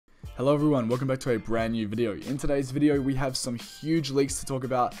Hello everyone, welcome back to a brand new video. In today's video we have some huge leaks to talk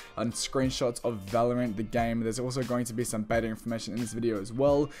about and screenshots of Valorant the game. There's also going to be some beta information in this video as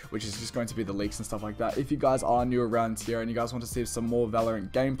well, which is just going to be the leaks and stuff like that. If you guys are new around here and you guys want to see some more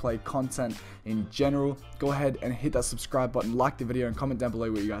Valorant gameplay content in general, go ahead and hit that subscribe button, like the video and comment down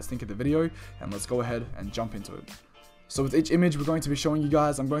below what you guys think of the video, and let's go ahead and jump into it. So with each image we're going to be showing you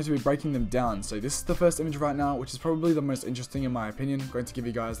guys, I'm going to be breaking them down. So this is the first image right now, which is probably the most interesting in my opinion. I'm going to give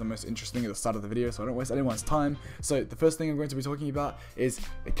you guys the most interesting at the start of the video so I don't waste anyone's time. So the first thing I'm going to be talking about is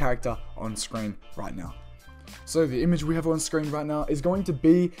the character on screen right now. So the image we have on screen right now is going to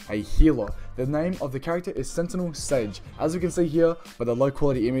be a healer. The name of the character is Sentinel Sage. As you can see here, by the low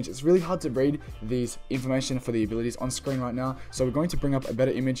quality image, it's really hard to read these information for the abilities on screen right now. So we're going to bring up a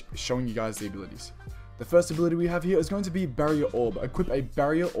better image showing you guys the abilities. The first ability we have here is going to be Barrier Orb. Equip a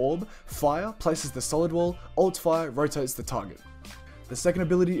Barrier Orb, fire, places the solid wall, alt fire, rotates the target. The second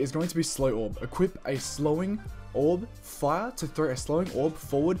ability is going to be Slow Orb. Equip a slowing orb, fire, to throw a slowing orb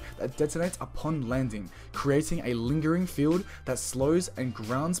forward that detonates upon landing, creating a lingering field that slows and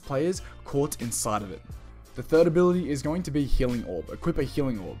grounds players caught inside of it. The third ability is going to be Healing Orb. Equip a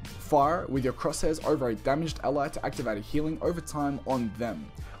Healing Orb. Fire with your crosshairs over a damaged ally to activate a healing over time on them.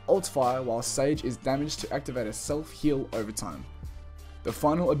 Alt fire while Sage is damaged to activate a self-heal over time. The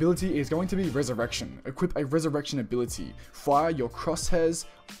final ability is going to be Resurrection. Equip a Resurrection ability. Fire your crosshairs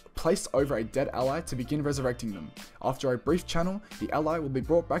placed over a dead ally to begin resurrecting them. After a brief channel, the ally will be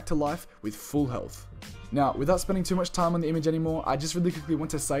brought back to life with full health. Now, without spending too much time on the image anymore, I just really quickly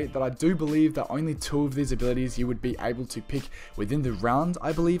want to say that I do believe that only 2 of these abilities you would be able to pick within the round,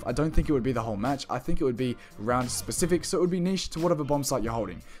 I believe. I don't think it would be the whole match. I think it would be round specific, so it would be niche to whatever bomb site you're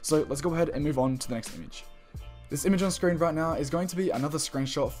holding. So let's go ahead and move on to the next image. This image on screen right now is going to be another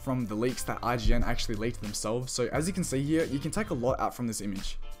screenshot from the leaks that IGN actually leaked themselves. So as you can see here, you can take a lot out from this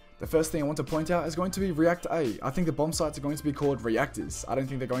image. The first thing I want to point out is going to be React A. I think the bomb sites are going to be called reactors. I don't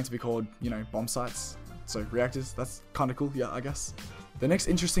think they're going to be called, bomb sites. So reactors, that's kind of cool, yeah, I guess. The next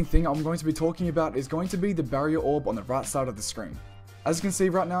interesting thing I'm going to be talking about is going to be the Barrier Orb on the right side of the screen. As you can see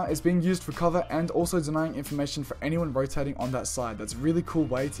right now, it's being used for cover and also denying information for anyone rotating on that side. That's a really cool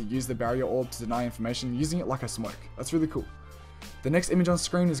way to use the Barrier Orb to deny information, using it like a smoke. That's really cool. The next image on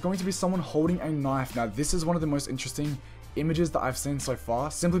screen is going to be someone holding a knife. Now this is one of the most interesting images that I've seen so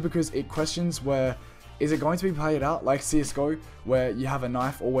far, simply because it questions where is it going to be played out like CSGO, where you have a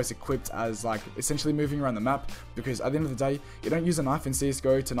knife always equipped as like essentially moving around the map? Because at the end of the day, you don't use a knife in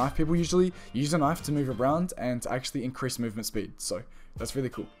CSGO to knife people usually. You use a knife to move around and to actually increase movement speed. So that's really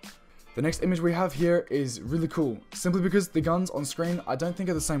cool. The next image we have here is really cool, simply because the guns on screen I don't think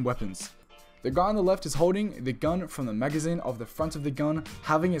are the same weapons. The guy on the left is holding the gun from the magazine of the front of the gun,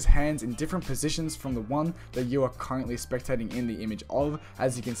 having his hands in different positions from the one that you are currently spectating in the image of.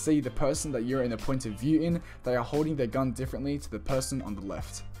 As you can see, the person that you're in the point of view in, they are holding their gun differently to the person on the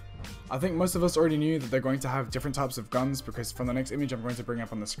left. I think most of us already knew that they're going to have different types of guns, because from the next image I'm going to bring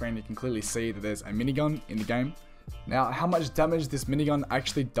up on the screen, you can clearly see that there's a minigun in the game. Now, how much damage this minigun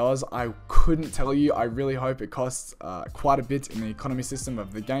actually does, I couldn't tell you. I really hope it costs quite a bit in the economy system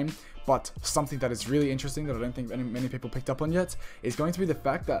of the game. But something that is really interesting that I don't think many people picked up on yet is going to be the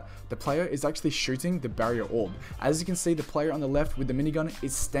fact that the player is actually shooting the Barrier Orb. As you can see, the player on the left with the minigun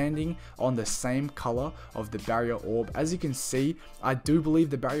is standing on the same color of the Barrier Orb. As you can see, I do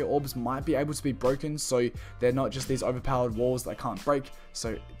believe the Barrier Orbs might be able to be broken, so they're not just these overpowered walls that can't break.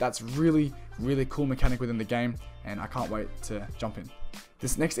 So that's really cool mechanic within the game, and I can't wait to jump in.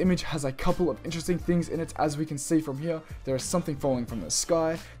 This next image has a couple of interesting things in it. As we can see from here, there is something falling from the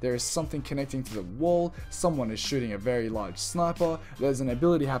sky, there is something connecting to the wall, someone is shooting a very large sniper, there's an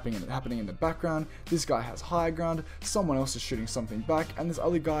ability happening in the background, this guy has high ground, someone else is shooting something back, and this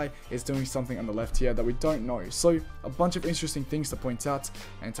other guy is doing something on the left here that we don't know. So a bunch of interesting things to point out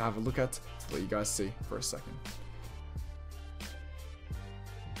and to have a look at, to let you guys see for a second.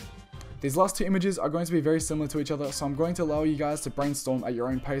 These last 2 images are going to be very similar to each other, so I'm going to allow you guys to brainstorm at your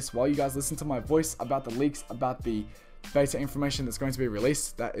own pace while you guys listen to my voice about the leaks, about the beta information that's going to be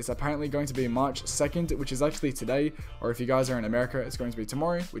released. That is apparently going to be March 2nd, which is actually today, or if you guys are in America, it's going to be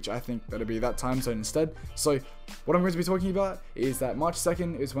tomorrow, which I think that'll be that time zone instead. So what I'm going to be talking about is that March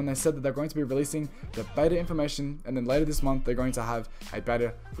 2nd is when they said that they're going to be releasing the beta information, and then later this month they're going to have a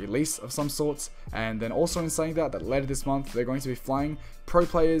beta release of some sorts, and then also in saying that later this month they're going to be flying pro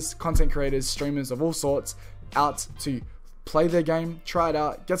players, content creators, streamers of all sorts out to play their game, try it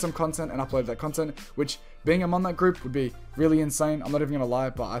out, get some content and upload that content, which being I'm on that group would be really insane. I'm not even gonna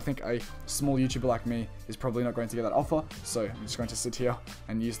lie, but I think a small YouTuber like me is probably not going to get that offer, so I'm just going to sit here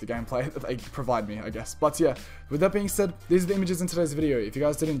and use the gameplay that they provide me, I guess. But yeah, with that being said, these are the images in today's video. If you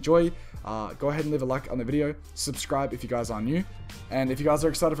guys did enjoy, go ahead and leave a like on the video, subscribe if you guys are new, and if you guys are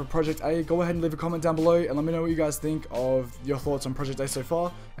excited for Project A, go ahead and leave a comment down below and let me know what you guys think of your thoughts on Project A so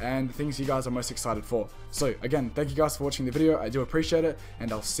far and the things you guys are most excited for. So again, thank you guys for watching the video, I do appreciate it,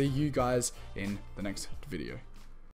 and I'll see you guys in the next video.